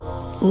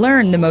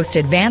Learn the most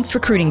advanced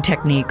recruiting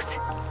techniques.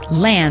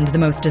 Land the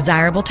most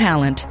desirable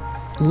talent.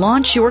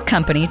 Launch your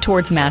company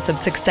towards massive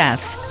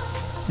success.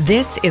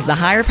 This is the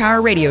Higher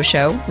Power Radio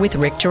Show with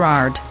Rick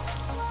Girard.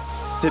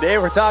 Today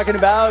we're talking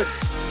about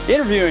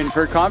interviewing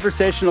for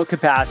conversational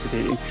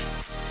capacity.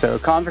 So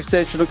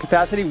conversational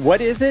capacity,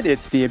 what is it?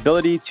 It's the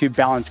ability to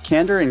balance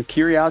candor and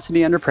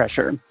curiosity under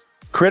pressure.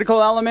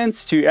 Critical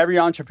elements to every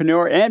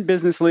entrepreneur and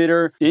business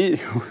leader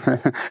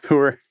who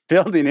are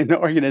building an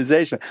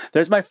organization.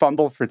 There's my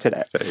fumble for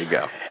today. There you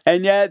go.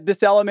 And yet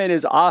this element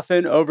is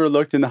often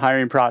overlooked in the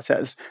hiring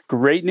process.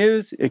 Great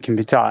news, it can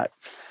be taught.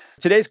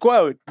 Today's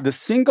quote, the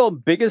single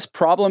biggest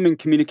problem in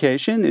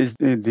communication is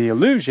the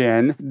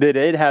illusion that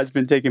it has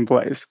been taking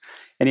place.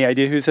 Any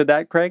idea who said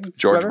that, Craig?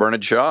 George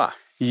Bernard Shaw.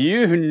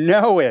 You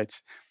know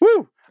it.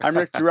 Woo! I'm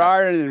Rick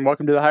Girard, and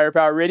welcome to the Higher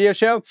Power Radio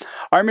Show.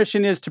 Our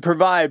mission is to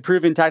provide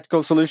proven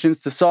tactical solutions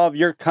to solve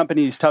your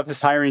company's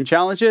toughest hiring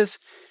challenges.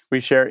 We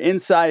share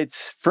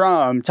insights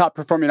from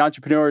top-performing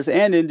entrepreneurs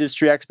and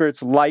industry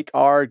experts like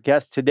our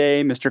guest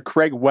today, Mr.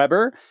 Craig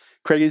Weber.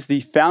 Craig is the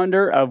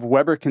founder of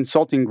Weber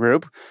Consulting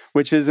Group,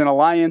 which is an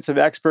alliance of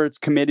experts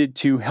committed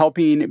to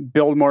helping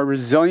build more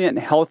resilient,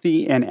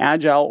 healthy, and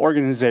agile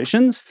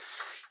organizations.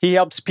 He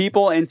helps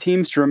people and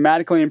teams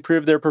dramatically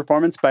improve their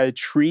performance by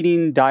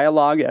treating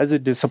dialogue as a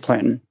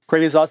discipline.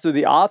 Craig is also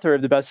the author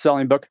of the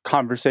best-selling book,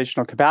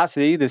 Conversational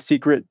Capacity, The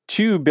Secret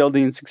to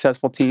Building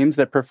Successful Teams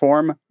That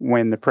Perform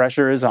When the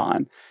Pressure is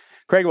On.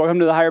 Craig, welcome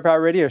to the Higher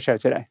Power Radio Show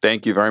today.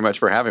 Thank you very much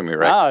for having me,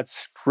 Rick. Oh,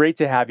 it's great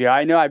to have you.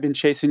 I know I've been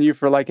chasing you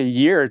for like a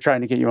year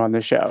trying to get you on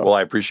the show. Well,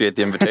 I appreciate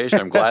the invitation.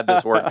 I'm glad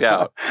this worked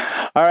out.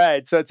 All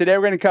right, so today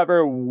we're going to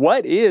cover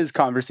what is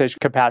conversation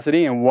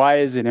capacity and why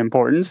is it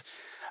important.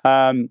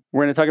 We're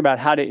going to talk about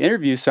how to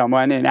interview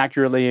someone and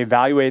accurately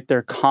evaluate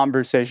their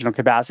conversational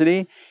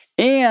capacity.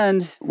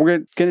 And we're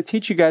going to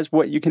teach you guys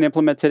what you can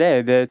implement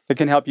today that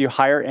can help you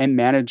hire and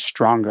manage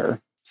stronger.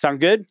 Sound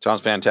good?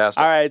 Sounds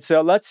fantastic. All right,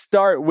 so let's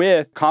start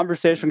with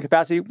conversational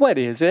capacity. What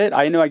is it?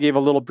 I know I gave a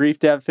little brief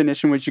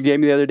definition, which you gave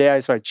me the other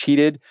day, so I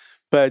cheated.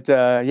 But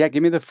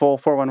give me the full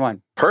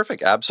 411.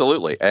 Perfect.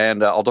 Absolutely.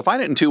 And I'll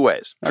define it in two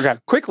ways. Okay.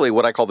 Quickly,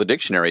 what I call the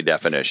dictionary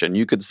definition,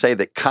 you could say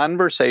that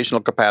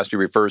conversational capacity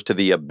refers to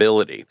the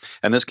ability,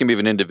 and this can be of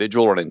an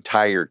individual or an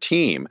entire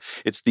team.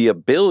 It's the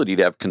ability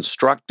to have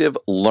constructive,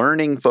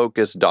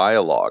 learning-focused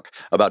dialogue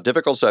about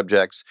difficult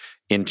subjects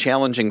in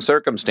challenging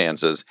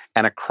circumstances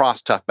and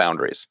across tough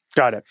boundaries.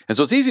 Got it. And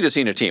so it's easy to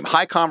see in a team.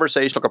 High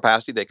conversational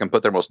capacity, they can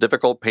put their most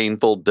difficult,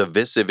 painful,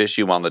 divisive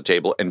issue on the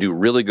table and do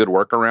really good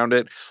work around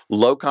it.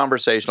 Low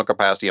conversational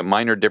capacity, a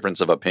minor difference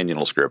of opinion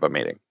will screw up a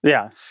meeting.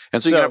 Yeah.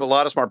 And so you can have a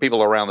lot of smart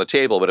people around the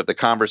table, but if the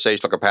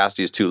conversational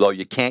capacity is too low,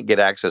 you can't get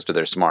access to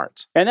their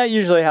smarts. And that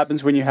usually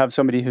happens when you have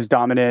somebody who's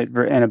dominant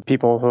and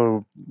people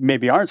who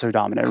maybe aren't so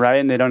dominant, right?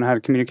 And they don't know how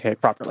to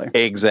communicate properly.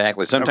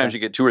 Exactly. Sometimes you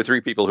get two or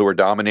three people who are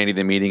dominating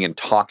the meeting and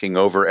talking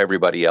over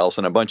everybody else,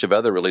 and a bunch of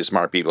other really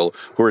smart people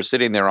who are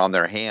sitting there on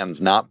their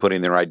hands, not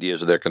putting their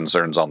ideas or their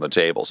concerns on the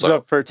table. So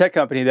for a tech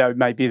company, that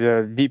might be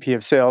the VP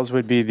of sales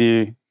would be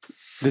the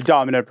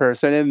dominant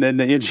person, and then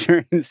the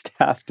engineering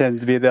staff tends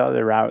to be the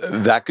other route.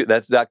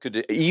 That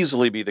could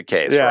easily be the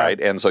case, right?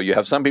 And so you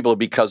have some people,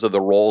 because of the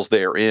roles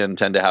they're in,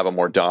 tend to have a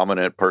more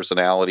dominant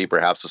personality,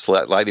 perhaps a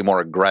slightly more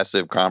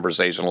aggressive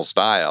conversational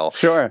style.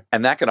 Sure.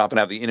 And that can often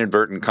have the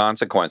inadvertent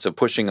consequence of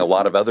pushing a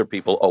lot of other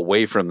people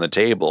away from the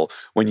table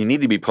when you need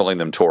to be pulling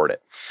them toward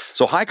it.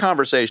 So high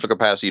conversational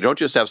capacity, you don't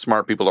just have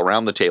smart people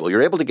around the table.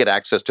 You're able to get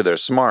access to their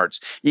smarts,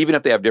 even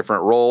if they have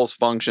different roles,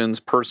 functions,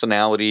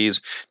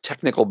 personalities,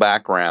 technical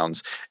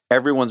backgrounds.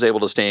 Everyone's able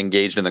to stay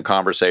engaged in the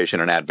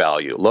conversation and add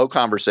value. Low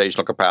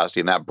conversational capacity,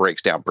 and that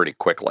breaks down pretty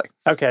quickly.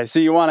 Okay, so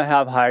you want to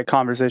have high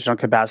conversational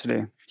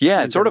capacity.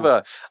 Yeah, it's sort of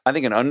I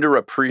think an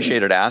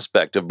underappreciated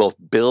aspect of both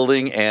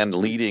building and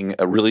leading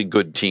a really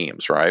good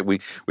teams, right? We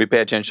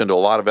pay attention to a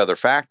lot of other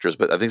factors,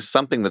 but I think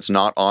something that's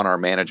not on our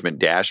management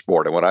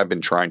dashboard, and what I've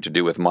been trying to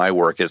do with my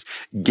work is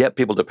get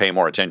people to pay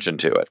more attention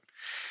to it.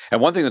 And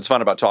one thing that's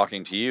fun about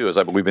talking to you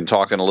is we've been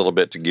talking a little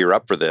bit to gear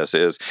up for this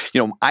is,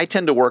 I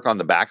tend to work on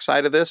the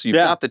backside of this. You've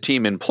got the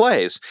team in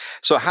place.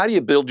 So how do you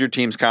build your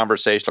team's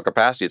conversational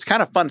capacity? It's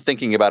kind of fun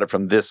thinking about it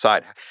from this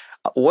side.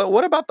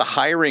 What about the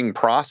hiring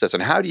process,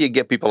 and how do you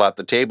get people at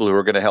the table who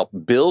are going to help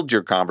build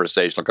your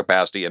conversational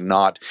capacity and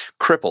not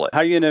cripple it?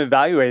 How are you going to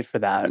evaluate for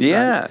that?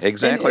 Yeah, right?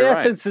 Exactly. In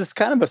essence, it's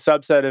kind of a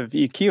subset of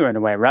EQ in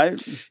a way,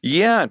 right?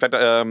 Yeah. In fact,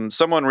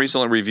 someone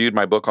recently reviewed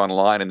my book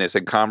online, and they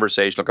said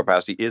conversational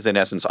capacity is, in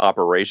essence,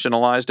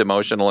 operationalized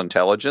emotional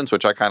intelligence,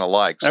 which I kind of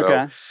like. So,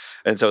 okay.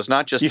 And so it's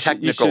not just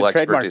technical expertise. You should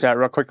trademark that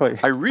real quickly.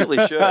 I really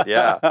should,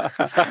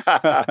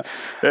 yeah.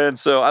 And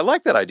so I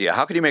like that idea.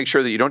 How can you make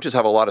sure that you don't just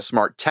have a lot of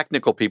smart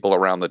technical people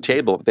around the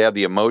table, but they have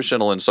the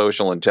emotional and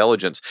social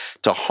intelligence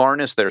to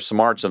harness their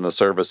smarts in the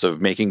service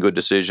of making good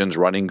decisions,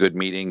 running good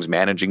meetings,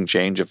 managing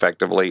change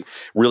effectively,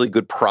 really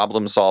good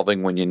problem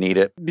solving when you need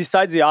it?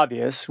 Besides the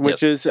obvious,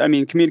 which is,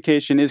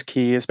 communication is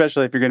key,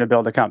 especially if you're going to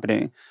build a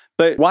company.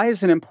 But why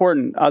is it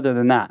important other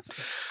than that?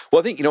 Well,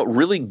 I think,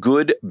 really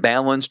good,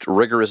 balanced,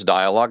 rigorous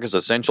dialogue is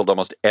essential to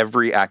almost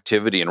every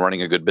activity in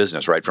running a good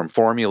business, right? From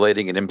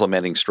formulating and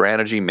implementing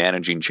strategy,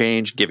 managing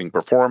change, giving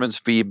performance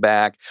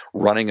feedback,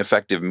 running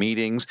effective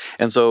meetings.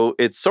 And so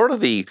it's sort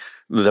of the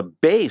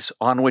base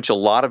on which a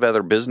lot of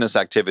other business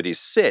activities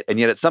sit, and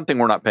yet it's something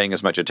we're not paying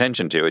as much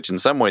attention to, which in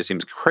some ways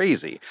seems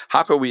crazy.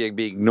 How could we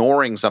be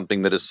ignoring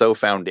something that is so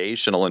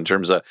foundational in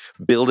terms of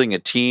building a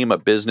team, a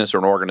business, or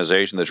an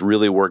organization that's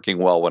really working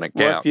well when it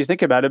counts? Well, if you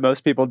think about it,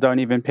 most people don't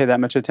even pay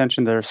that much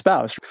attention to their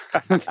spouse.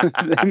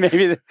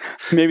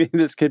 maybe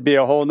this could be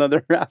a whole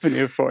nother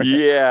avenue for you.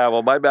 Yeah,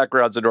 well, my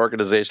background's in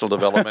organizational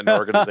development and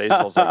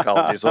organizational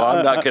psychology, so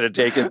I'm not going to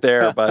take it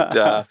there. But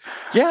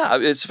yeah,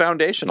 it's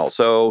foundational.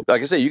 So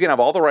like I say, you can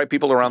have all the right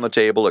people around the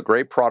table, a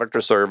great product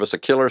or service, a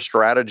killer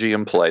strategy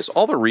in place,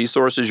 all the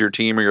resources your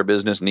team or your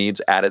business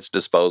needs at its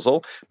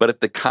disposal. But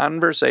if the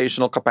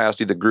conversational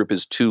capacity of the group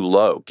is too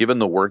low, given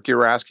the work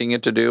you're asking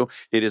it to do,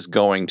 it is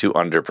going to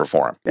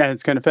underperform. And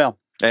it's going to fail.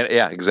 And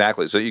yeah,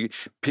 exactly. So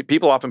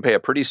people often pay a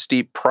pretty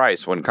steep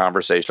price when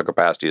conversational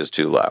capacity is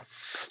too low.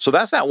 So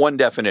that's that one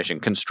definition,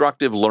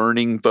 constructive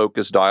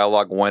learning-focused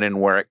dialogue when and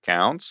where it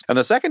counts. And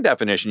the second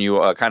definition you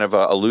kind of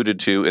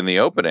alluded to in the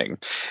opening,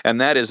 and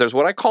that is there's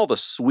what I call the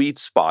sweet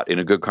spot in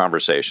a good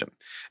conversation.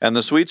 And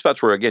the sweet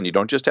spot's where, again, you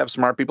don't just have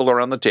smart people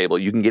around the table.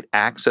 You can get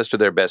access to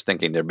their best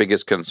thinking, their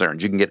biggest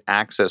concerns. You can get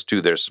access to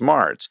their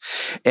smarts.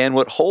 And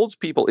what holds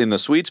people in the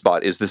sweet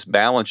spot is this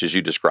balance, as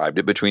you described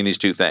it, between these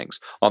two things.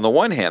 On the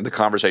one hand, the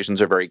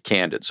conversations are very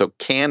candid. So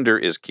candor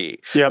is key.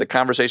 Yep. The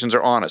conversations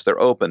are honest.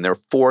 They're open. They're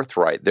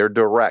forthright. They're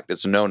direct.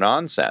 It's no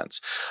nonsense.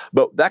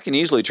 But that can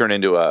easily turn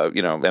into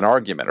an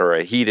argument or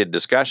a heated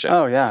discussion.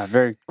 Oh, yeah,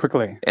 very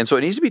quickly. And so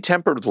it needs to be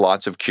tempered with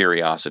lots of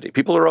curiosity.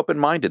 People are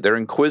open-minded. They're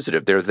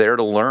inquisitive. They're there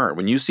to learn.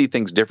 When you see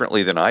things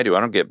differently than I do, I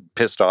don't get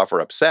pissed off or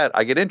upset.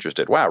 I get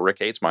interested. Wow, Rick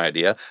hates my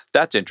idea.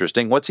 That's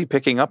interesting. What's he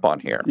picking up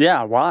on here?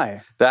 Yeah,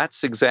 why?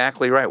 That's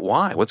exactly right.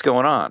 Why? What's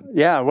going on?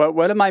 Yeah,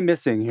 what am I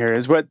missing here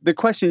is what the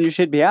question you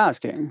should be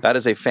asking. That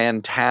is a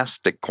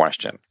fantastic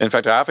question. In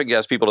fact, I often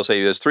ask people to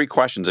say there's 3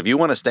 questions. If you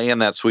want to stay in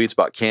that sweet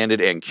spot,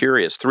 candid and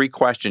curious, 3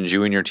 questions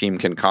you and your team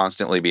can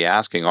constantly be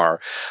asking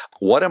are,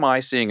 what am I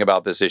seeing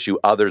about this issue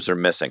others are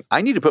missing?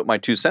 I need to put my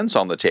 2 cents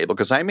on the table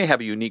because I may have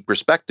a unique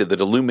perspective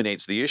that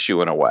illuminates the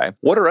issue in a way.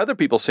 What are other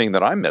people seeing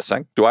that I'm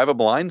missing? Do I have a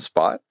blind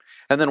spot?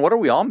 And then what are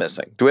we all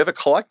missing? Do we have a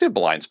collective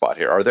blind spot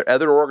here? Are there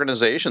other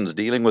organizations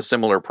dealing with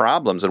similar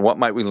problems, and what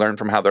might we learn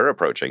from how they're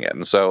approaching it?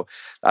 And so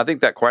I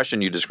think that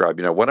question you described,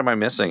 what am I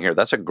missing here?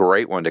 That's a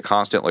great one to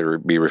constantly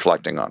be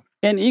reflecting on.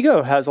 And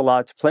ego has a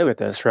lot to play with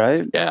this,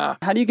 right? Yeah.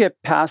 How do you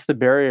get past the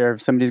barrier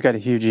if somebody's got a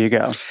huge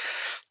ego?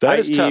 That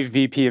is tough.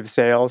 VP of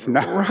sales. No.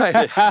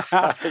 Right.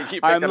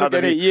 I'm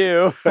looking at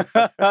you.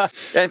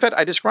 In fact,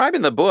 I describe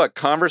in the book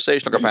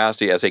conversational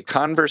capacity as a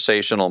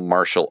conversational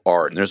martial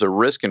art. And there's a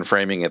risk in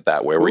framing it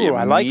that way, where you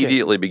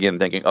immediately begin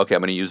thinking, okay,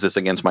 I'm going to use this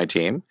against my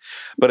team.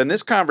 But in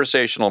this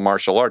conversational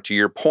martial art, to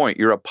your point,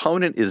 your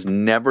opponent is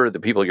never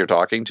the people you're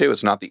talking to.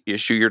 It's not the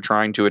issue you're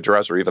trying to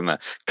address or even the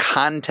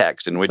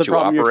context in which you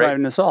operate. You're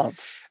trying to solve.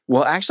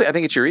 Well, actually, I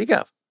think it's your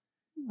ego.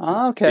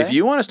 Okay. If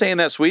you want to stay in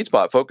that sweet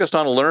spot, focused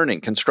on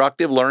learning,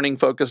 constructive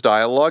learning-focused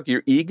dialogue,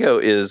 your ego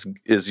is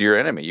your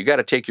enemy. You got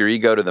to take your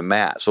ego to the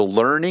mat. So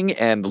learning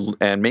and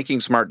making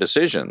smart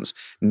decisions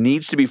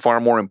needs to be far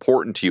more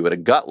important to you at a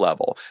gut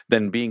level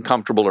than being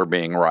comfortable or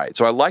being right.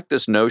 So I like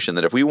this notion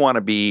that if we want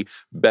to be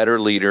better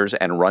leaders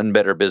and run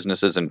better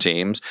businesses and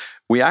teams,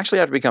 we actually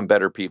have to become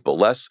better people,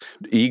 less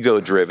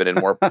ego-driven and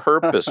more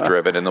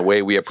purpose-driven in the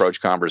way we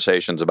approach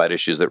conversations about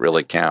issues that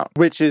really count.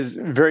 Which is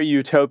very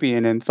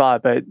utopian in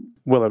thought, but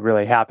will it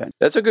really happen?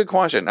 That's a good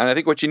question. And I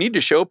think what you need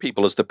to show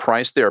people is the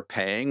price they're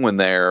paying when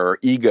their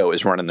ego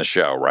is running the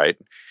show, right?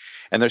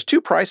 And there's 2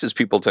 prices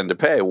people tend to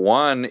pay.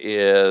 One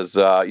is,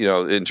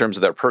 in terms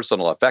of their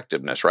personal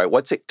effectiveness, right?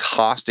 What's it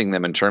costing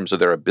them in terms of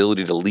their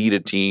ability to lead a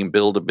team,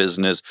 build a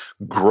business,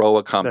 grow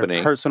a company?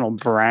 Their personal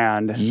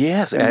brand.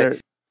 Yes.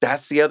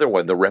 That's the other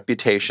one, the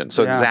reputation.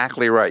 So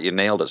exactly right. You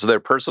nailed it. So their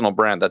personal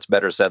brand, that's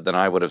better said than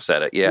I would have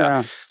said it.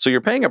 Yeah. So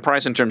you're paying a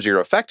price in terms of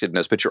your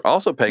effectiveness, but you're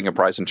also paying a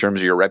price in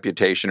terms of your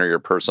reputation or your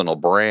personal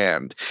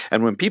brand.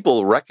 And when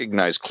people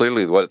recognize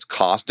clearly what it's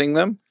costing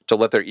them to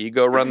let their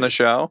ego run the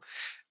show,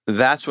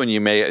 that's when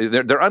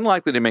they're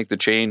unlikely to make the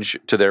change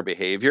to their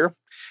behavior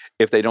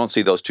if they don't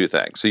see those 2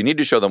 things. So you need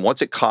to show them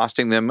what's it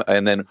costing them,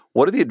 and then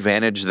what are the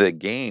advantages they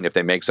gain if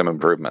they make some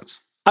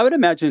improvements. I would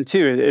imagine,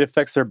 too, it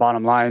affects their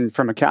bottom line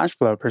from a cash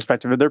flow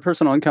perspective, their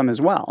personal income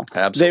as well.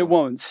 Absolutely. They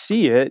won't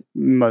see it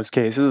in most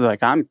cases,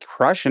 like, I'm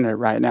crushing it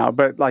right now,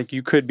 but like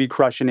you could be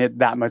crushing it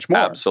that much more.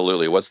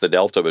 Absolutely. What's the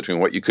delta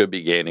between what you could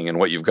be gaining and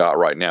what you've got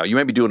right now? You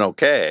may be doing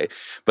okay,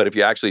 but if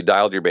you actually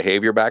dialed your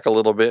behavior back a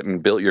little bit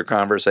and built your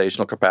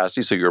conversational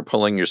capacity so you're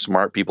pulling your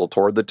smart people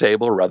toward the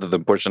table rather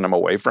than pushing them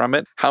away from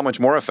it, how much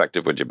more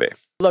effective would you be?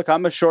 Look,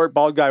 I'm a short,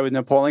 bald guy with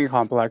Napoleon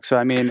complex,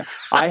 so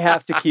I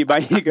have to keep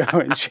my ego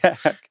in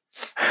check.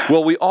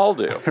 Well, we all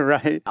do.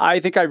 Right. I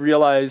think I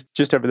realized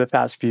just over the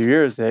past few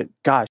years that,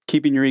 gosh,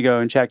 keeping your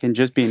ego in check and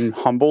just being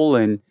humble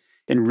and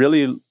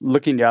really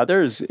looking to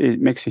others,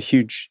 it makes a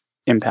huge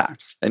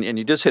impact. And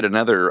you just hit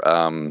another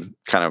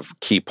kind of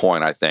key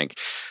point, I think.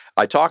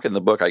 I talk in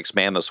the book, I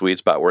expand the sweet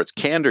spot where it's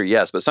candor,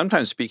 yes, but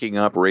sometimes speaking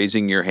up,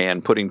 raising your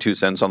hand, putting 2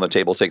 cents on the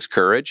table takes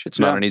courage. It's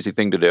not an easy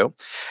thing to do.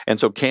 And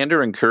so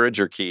candor and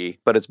courage are key,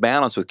 but it's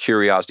balanced with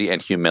curiosity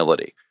and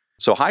humility.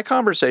 So high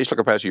conversational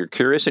capacity, you're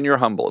curious and you're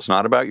humble. It's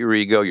not about your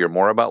ego. You're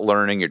more about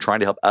learning. You're trying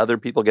to help other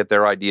people get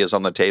their ideas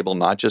on the table,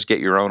 not just get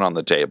your own on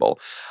the table.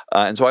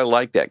 And so I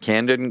like that.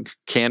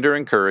 Candor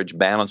and courage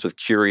balanced with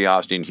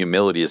curiosity and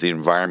humility is the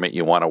environment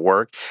you want to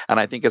work. And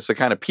I think it's the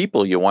kind of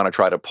people you want to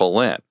try to pull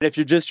in. If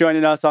you're just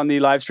joining us on the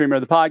live stream or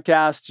the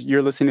podcast,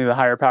 you're listening to the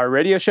Higher Power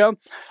Radio Show.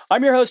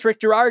 I'm your host, Rick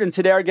Girard, and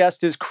today our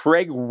guest is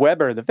Craig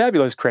Weber, the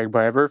fabulous Craig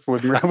Weber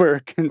with Weber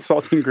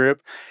Consulting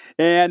Group.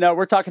 And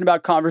we're talking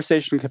about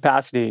conversational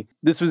capacity.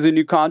 This was a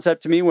new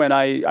concept to me when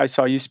I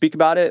saw you speak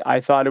about it.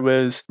 I thought it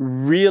was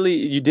really,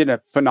 you did a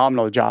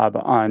phenomenal job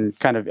on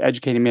kind of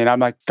educating me. And I'm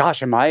like,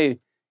 gosh, am I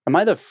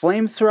the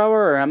flamethrower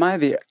or am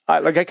I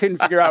I couldn't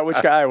figure out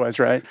which guy I was,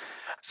 right?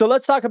 So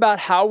let's talk about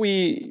how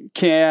we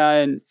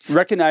can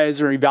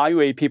recognize or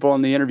evaluate people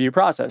in the interview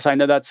process. I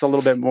know that's a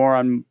little bit more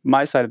on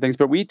my side of things,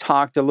 but we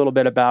talked a little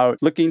bit about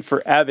looking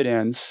for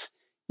evidence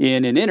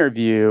in an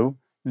interview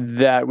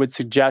that would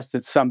suggest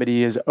that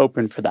somebody is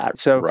open for that.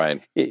 So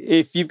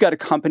if you've got a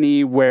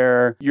company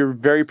where you're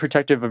very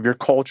protective of your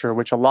culture,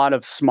 which a lot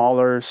of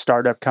smaller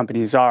startup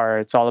companies are,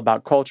 it's all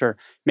about culture,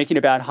 making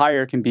a bad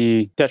hire can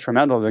be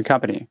detrimental to the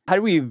company. How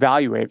do we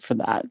evaluate for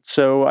that?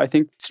 So I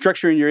think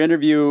structuring your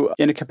interview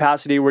in a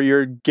capacity where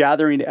you're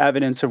gathering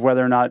evidence of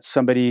whether or not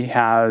somebody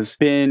has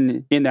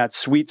been in that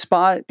sweet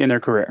spot in their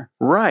career.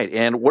 Right.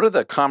 And what are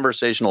the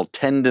conversational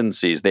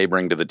tendencies they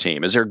bring to the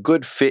team? Is there a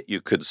good fit,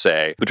 you could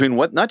say, between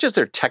what not just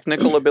their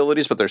technical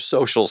abilities, but their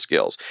social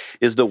skills?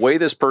 Is the way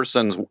this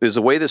person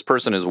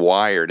is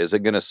wired, is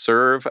it going to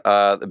serve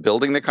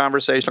building the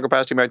conversational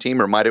capacity of my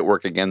team, or might it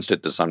work against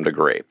it to some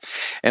degree?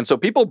 And so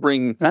people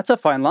bring... That's a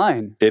fine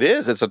line. It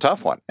is. It's a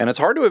tough one. And it's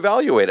hard to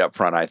evaluate up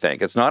front, I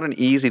think. It's not an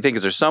easy thing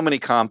because there's so many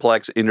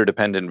complex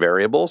interdependent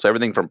variables,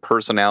 everything from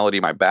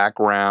personality, my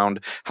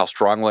background, how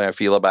strongly I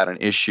feel about an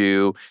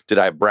issue, did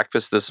I have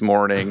breakfast this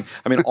morning?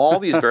 I mean, all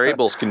these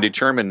variables can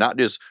determine not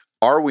just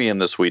are we in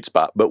the sweet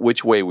spot, but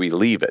which way we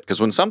leave it. Because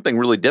when something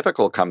really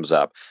difficult comes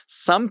up,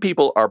 some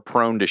people are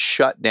prone to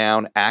shut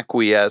down,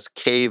 acquiesce,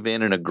 cave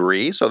in, and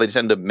agree. So they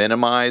tend to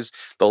minimize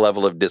the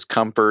level of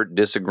discomfort,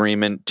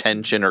 disagreement,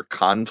 tension, or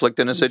conflict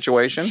in a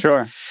situation.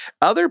 Sure.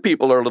 Other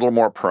people are a little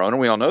more prone, and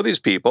we all know these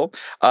people,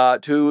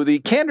 to the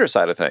candor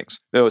side of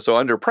things. So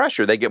under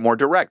pressure, they get more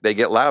direct, they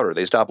get louder,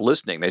 they stop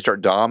listening, they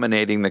start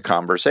dominating the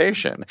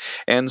conversation.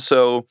 And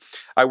so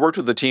I worked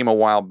with a team a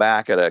while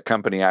back at a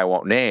company I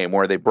won't name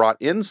where they brought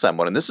in someone,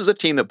 and this is a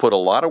team that put a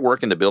lot of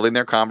work into building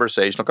their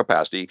conversational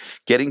capacity,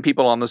 getting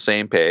people on the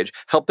same page,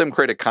 helped them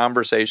create a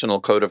conversational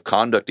code of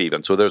conduct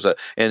even. So there's a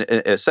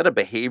set of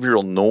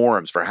behavioral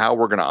norms for how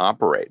we're going to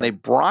operate. They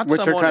brought Which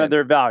someone are kind in, of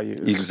their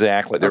values.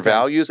 Exactly. Their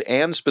values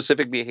and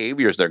specific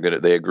behaviors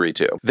they agree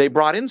to. They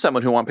brought in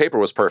someone who on paper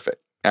was perfect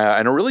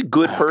and a really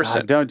good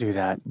person. God, don't do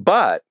that.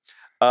 But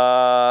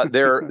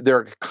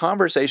their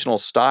conversational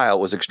style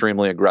was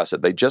extremely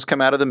aggressive. They just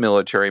come out of the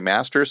military,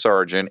 master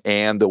sergeant,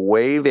 and the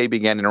way they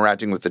began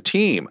interacting with the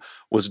team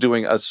was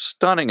doing a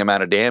stunning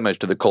amount of damage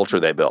to the culture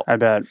they built. I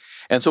bet.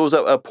 And so it was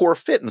a poor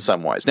fit in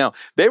some ways. Now,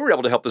 they were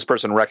able to help this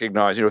person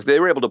recognize, if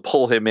they were able to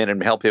pull him in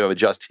and help him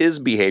adjust his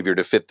behavior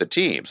to fit the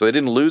team. So they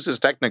didn't lose his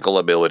technical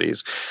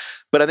abilities.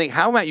 But I think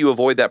how might you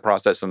avoid that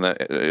process and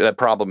that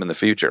problem in the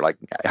future? Like,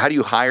 how do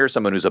you hire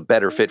someone who's a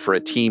better fit for a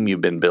team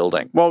you've been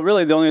building? Well,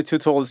 really, the only two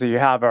tools that you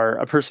have are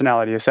a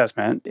personality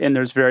assessment, and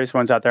there's various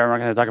ones out there. I'm not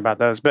going to talk about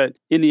those. But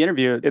in the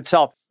interview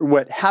itself,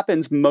 what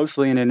happens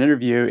mostly in an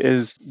interview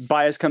is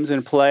bias comes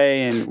into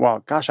play, and,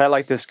 well, gosh, I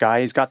like this guy.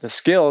 He's got the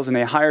skills, and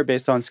they hire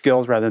based on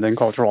skills rather than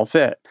cultural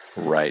fit.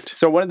 Right.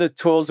 So one of the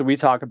tools that we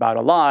talk about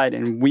a lot,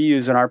 and we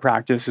use in our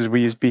practice, is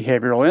we use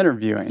behavioral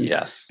interviewing.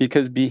 Yes.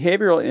 Because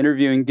behavioral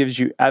interviewing gives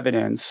you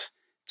evidence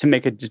to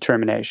make a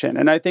determination.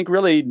 And I think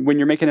really when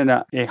you're making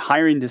a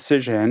hiring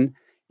decision,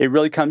 it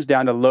really comes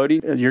down to loading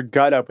your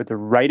gut up with the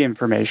right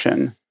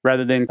information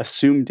rather than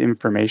assumed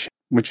information,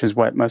 which is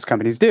what most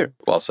companies do.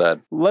 Well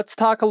said. Let's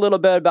talk a little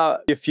bit about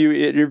a few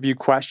interview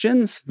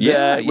questions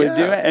that we do.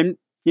 And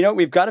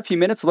we've got a few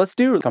minutes. Let's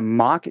do a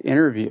mock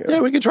interview. Yeah,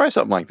 we could try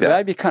something like that.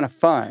 That'd be kind of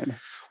fun.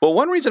 Well,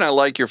 one reason I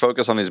like your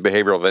focus on these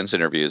behavioral events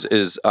interviews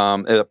is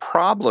a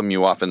problem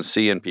you often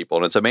see in people,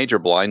 and it's a major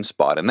blind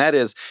spot, and that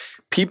is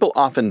people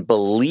often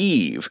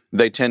believe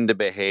they tend to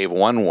behave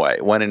one way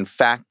when in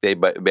fact they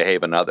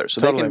behave another.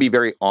 So They can be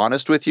very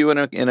honest with you in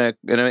an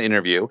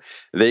interview.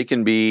 They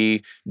can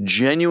be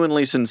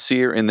genuinely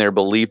sincere in their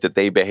belief that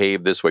they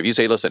behave this way. If you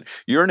say, listen,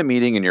 you're in a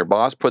meeting and your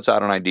boss puts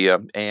out an idea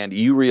and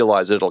you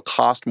realize it'll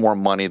cost more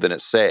money than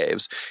it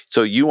saves,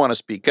 so you want to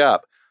speak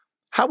up.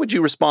 How would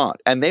you respond?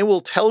 And they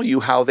will tell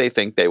you how they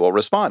think they will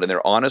respond. And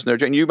they're honest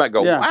and you might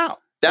go, wow,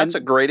 that's a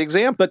great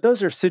example. But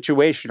those are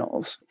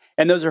situationals.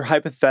 And those are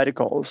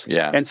hypotheticals.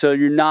 Yeah. And so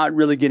you're not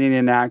really getting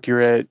an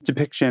accurate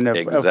depiction of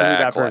who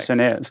that person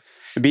is.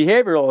 The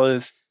behavioral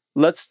is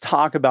let's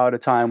talk about a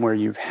time where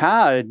you've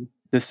had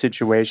this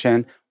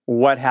situation.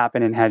 What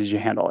happened and how did you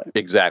handle it?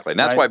 Exactly. And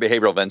that's why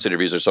behavioral events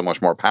interviews are so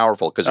much more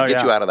powerful, because it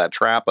gets you out of that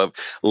trap of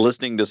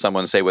listening to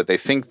someone say what they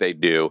think they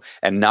do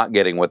and not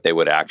getting what they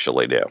would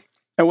actually do.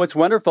 And what's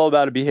wonderful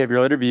about a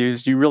behavioral interview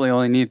is you really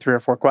only need 3 or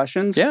 4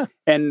 questions. Yeah.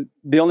 And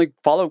the only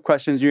follow-up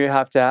questions you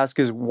have to ask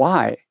is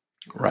why?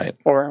 Right.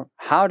 Or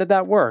how did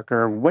that work?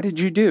 Or what did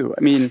you do?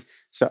 I mean,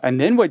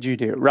 and then what'd you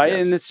do? Right.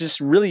 Yes. And it's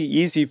just really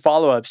easy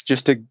follow-ups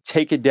just to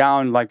take it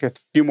down like a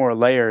few more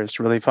layers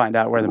to really find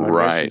out where the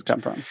motivations come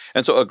from.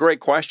 And so a great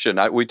question.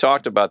 We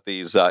talked about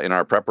these in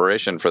our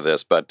preparation for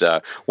this, but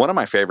one of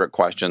my favorite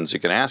questions you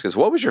can ask is,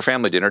 what was your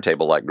family dinner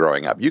table like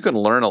growing up? You can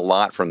learn a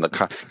lot from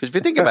because if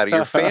you think about it,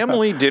 your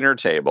family dinner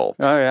table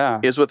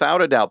is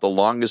without a doubt the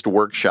longest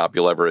workshop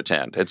you'll ever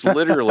attend. It's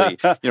literally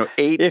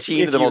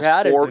 18 of the most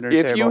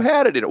if you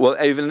had it.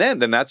 Well, even then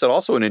that's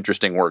also an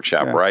interesting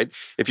workshop, right?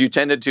 If you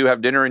tended to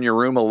have dinner in your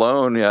room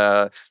alone,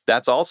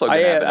 that's also going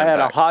to have an impact. I had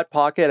a hot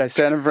pocket. I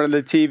sat in front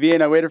of the TV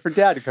and I waited for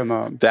Dad to come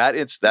home. That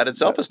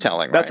itself is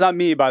telling, right? That's not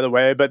me, by the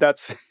way, but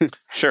that's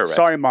sure. Right.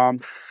 Sorry, Mom.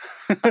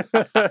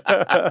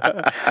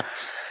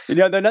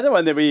 Another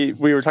one that we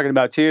were talking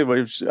about too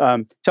was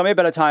tell me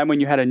about a time when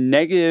you had a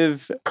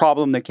negative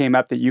problem that came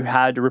up that you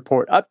had to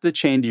report up the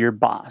chain to your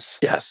boss.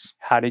 Yes.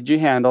 How did you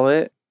handle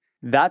it?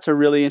 That's a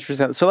really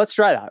interesting. So let's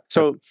try that.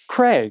 So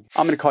Craig,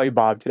 I'm going to call you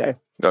Bob today.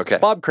 Okay.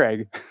 Bob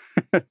Craig.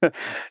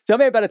 Tell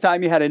me about a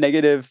time you had a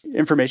negative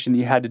information that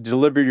you had to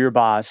deliver to your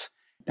boss.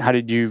 How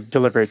did you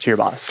deliver it to your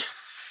boss?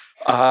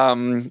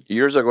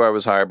 Years ago, I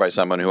was hired by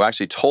someone who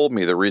actually told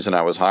me the reason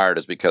I was hired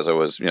is because I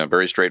was,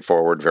 very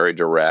straightforward, very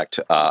direct,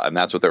 and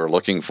that's what they were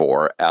looking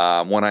for.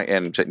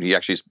 He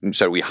actually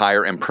said we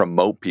hire and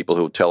promote people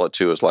who tell it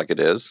to us like it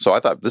is. So I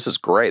thought, this is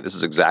great. This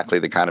is exactly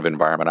the kind of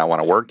environment I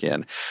want to work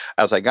in.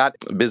 As I got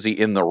busy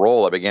in the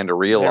role, I began to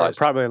realize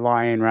they're probably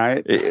lying,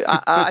 right?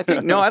 I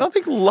don't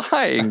think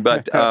lying,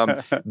 but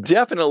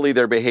definitely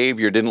their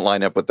behavior didn't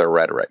line up with their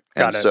rhetoric,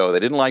 and so they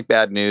didn't like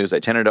bad news.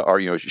 They tended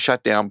to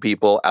shut down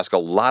people, ask a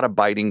lot of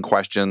biting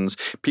questions.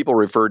 People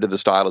referred to the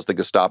style as the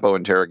Gestapo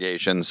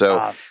interrogation. So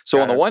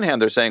on the one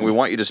hand, they're saying, we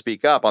want you to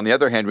speak up. On the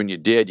other hand, when you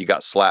did, you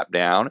got slapped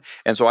down.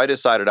 And so I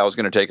decided I was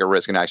going to take a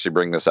risk and actually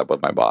bring this up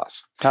with my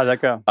boss. How'd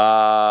that go?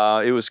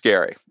 It was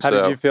scary. How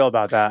did you feel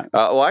about that?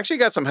 I actually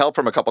got some help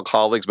from a couple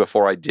colleagues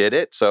before I did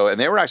it. And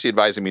they were actually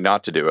advising me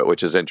not to do it,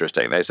 which is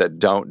interesting. They said,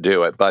 don't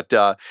do it. But,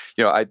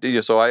 I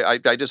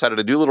decided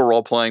to do a little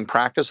role-playing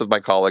practice with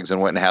my colleagues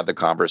and went and had the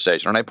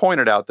conversation. And I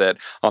pointed out that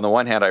on the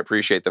one hand, I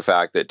appreciate the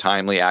fact that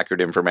timely,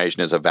 accurate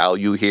information is a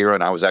value here,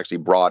 and I was actually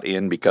brought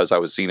in because I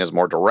was seen as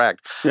more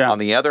direct. Yeah. On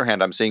the other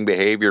hand, I'm seeing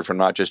behavior from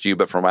not just you,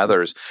 but from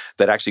others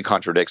that actually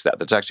contradicts that.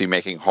 That's actually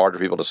making it harder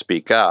for people to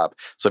speak up.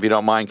 So if you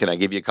don't mind, can I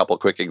give you a couple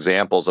quick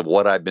examples of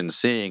what I've been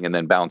seeing and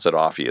then bounce it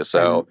off you?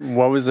 So, and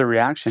what was the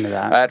reaction to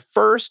that? At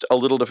first, a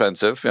little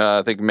defensive.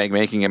 I think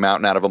making a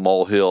mountain out of a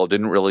molehill,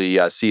 didn't really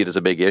see it as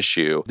a big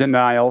issue.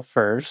 Denial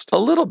first. A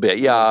little bit,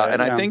 yeah.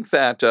 And I think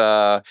that,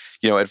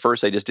 at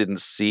first they just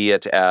didn't see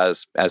it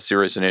as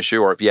serious an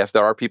issue. Or if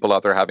there are people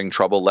out there having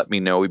trouble, let me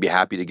know. We'd be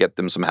happy to get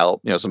them some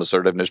help, some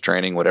assertiveness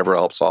training, whatever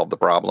helps solve the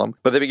problem.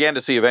 But they began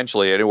to see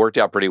eventually, and it worked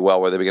out pretty well,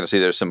 where they began to see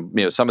there's some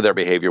of their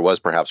behavior was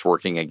perhaps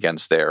working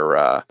against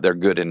their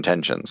good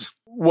intentions.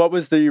 What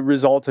was the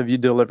result of you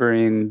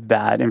delivering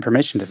that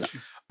information to them?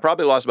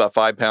 Probably lost about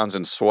 5 pounds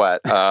in sweat.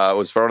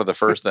 Was one of the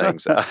first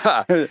things.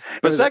 But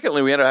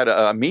secondly, we had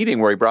a meeting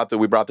where we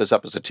brought this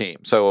up as a team.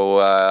 So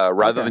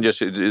rather than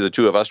just the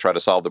two of us try to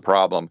solve the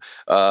problem,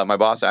 my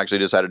boss actually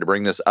decided to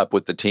bring this up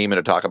with the team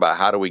and to talk about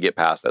how do we get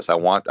past this.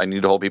 I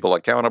need to hold people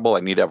accountable.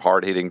 I need to have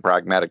hard-hitting,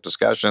 pragmatic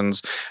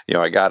discussions.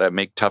 I got to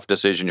make tough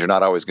decisions you're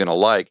not always going to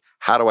like.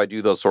 How do I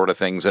do those sort of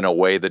things in a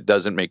way that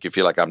doesn't make you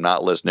feel like I'm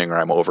not listening or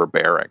I'm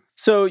overbearing?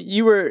 So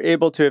you were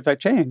able to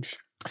affect change.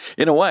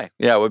 In a way,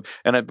 yeah.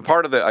 And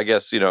part of I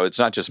guess, it's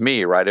not just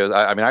me, right?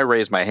 I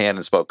raised my hand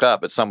and spoke up,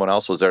 but someone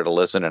else was there to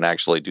listen and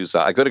actually do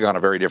something. I could have gone a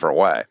very different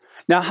way.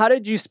 Now, how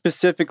did you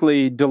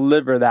specifically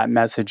deliver that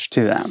message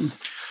to them?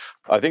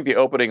 I think the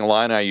opening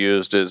line I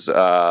used is,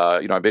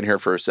 I've been here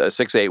for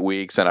 6-8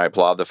 weeks, and I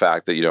applaud the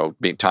fact that,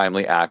 being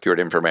timely, accurate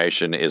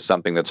information is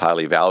something that's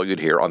highly valued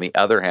here. On the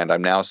other hand,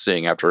 I'm now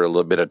seeing, after a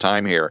little bit of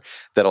time here,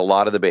 that a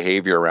lot of the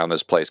behavior around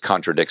this place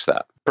contradicts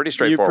that. Pretty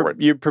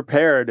straightforward. You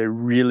prepared a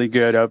really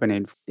good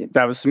opening.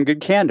 That was some good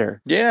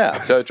candor.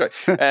 Yeah. So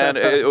and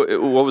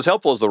what was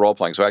helpful is the role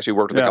playing. So I actually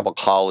worked with a couple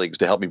colleagues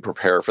to help me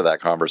prepare for that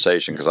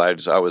conversation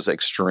because I was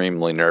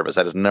extremely nervous.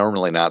 That is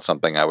normally not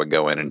something I would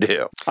go in and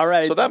do. All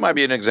right. So that might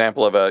be an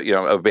example of a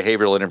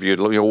behavioral interview.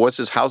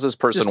 How's this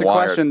person just a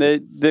wired? Question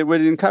that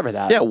would uncover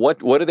that. Yeah. What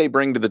do they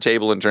bring to the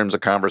table in terms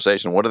of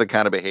conversation? What are the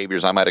kind of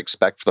behaviors I might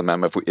expect from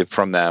them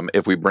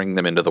if we bring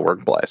them into the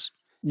workplace?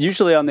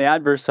 Usually on the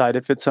adverse side,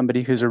 if it's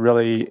somebody who's a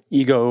really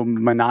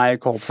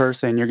egomaniacal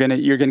person, you're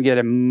gonna get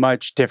a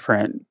much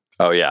different.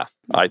 Oh yeah,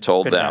 I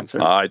told them.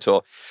 I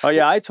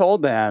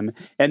told them,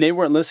 and they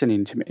weren't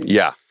listening to me.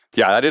 Yeah.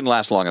 Yeah, I didn't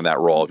last long in that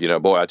role.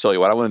 Boy, I tell you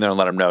what, I went in there and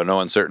let them know,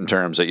 no uncertain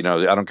terms, that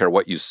I don't care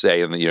what you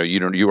say, and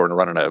you are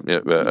running a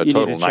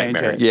total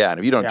nightmare. Yeah, and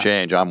if you don't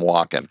change, I'm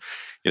walking.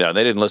 They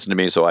didn't listen to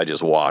me, so I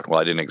just walked. Well,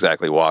 I didn't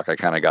exactly walk. I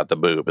kind of got the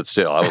boo, but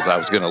still, I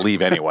was going to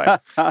leave anyway.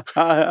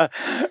 And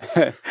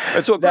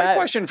so, a great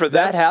question for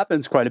them. That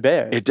happens quite a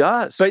bit. It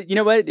does. But you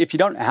know what? If you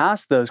don't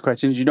ask those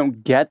questions, you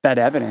don't get that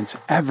evidence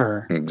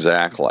ever.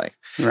 Exactly.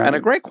 Right. And a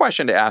great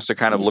question to ask to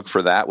kind of look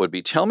for that would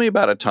be, tell me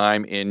about a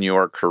time in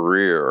your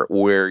career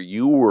where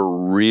you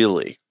were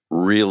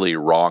really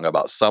wrong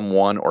about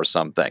someone or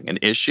something, an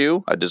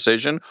issue, a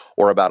decision,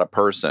 or about a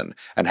person,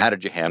 and how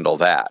did you handle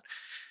that?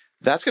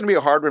 That's going to be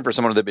a hard one for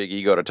someone with a big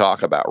ego to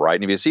talk about, right?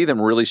 And if you see them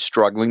really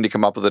struggling to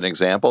come up with an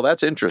example,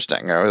 that's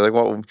interesting.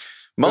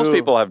 Most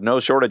people have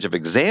no shortage of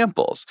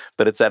examples,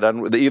 but it's that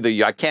either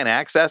I can't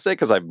access it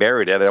because I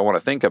buried it, I don't want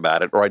to think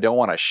about it, or I don't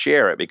want to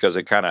share it because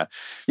it kind of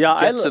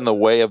gets in the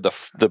way of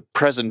the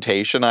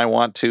presentation I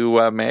want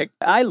to make.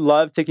 I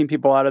love taking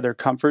people out of their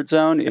comfort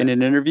zone in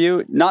an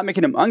interview, not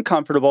making them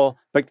uncomfortable,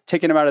 but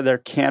taking them out of their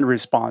canned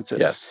responses.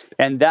 Yes.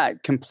 And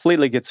that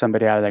completely gets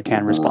somebody out of their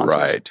canned responses.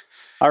 Right.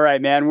 All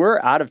right, man, we're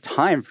out of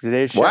time for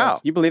today's show. Wow.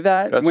 Can you believe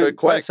that? That's very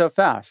quick. So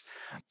fast.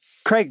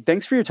 Craig,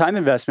 thanks for your time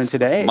investment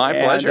today. My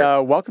pleasure.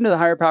 And welcome to the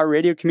Higher Power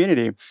Radio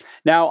community.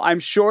 Now, I'm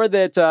sure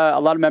that a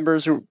lot of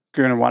members are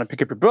going to want to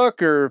pick up your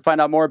book or find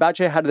out more about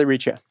you. How do they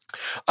reach you?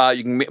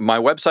 My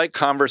website,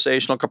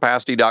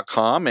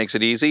 conversationalcapacity.com, makes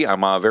it easy.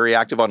 I'm very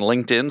active on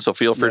LinkedIn, so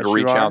feel free to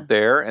reach out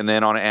there. And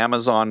then on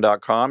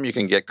Amazon.com, you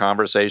can get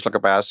Conversational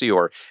Capacity,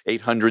 or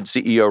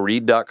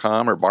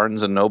 800CEOread.com or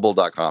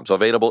BarnesandNoble.com. So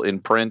available in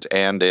print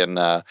and in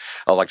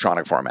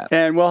electronic format.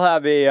 And we'll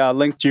have a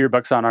link to your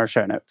books on our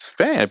show notes.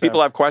 If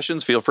people have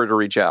questions, feel free to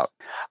reach out.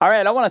 All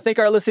right, I want to thank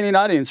our listening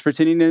audience for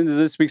tuning into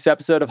this week's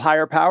episode of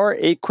Higher Power.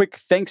 A quick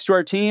thanks to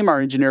our team, our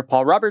engineer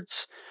Paul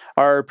Roberts,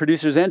 our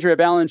producers Andrea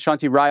Ballin,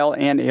 Shanti Ryle,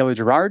 and Ayla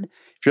Gerard.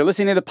 If you're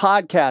listening to the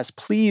podcast,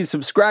 please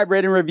subscribe,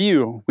 rate, and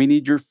review. We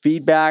need your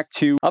feedback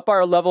to up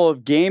our level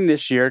of game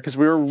this year because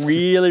we're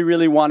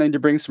really wanting to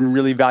bring some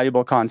really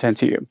valuable content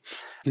to you. You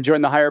can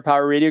join the Higher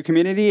Power Radio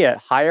community at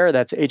Higher,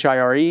 that's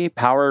HIRE,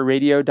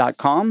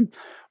 powerradio.com.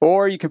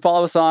 Or you can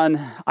follow us on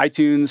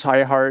iTunes,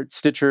 iHeart,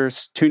 Stitcher,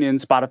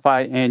 TuneIn,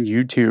 Spotify, and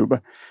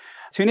YouTube.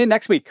 Tune in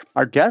next week.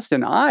 Our guest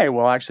and I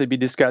will actually be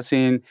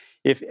discussing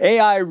if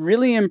AI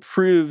really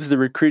improves the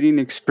recruiting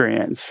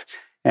experience.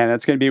 And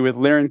that's going to be with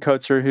Liren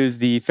Kotzer, who's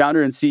the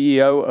founder and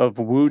CEO of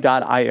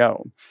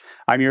Woo.io.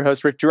 I'm your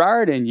host, Rick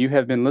Girard, and you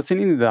have been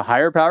listening to the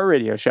Higher Power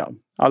Radio Show.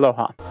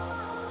 Aloha.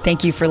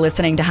 Thank you for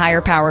listening to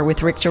Higher Power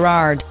with Rick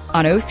Girard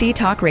on OC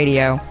Talk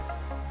Radio.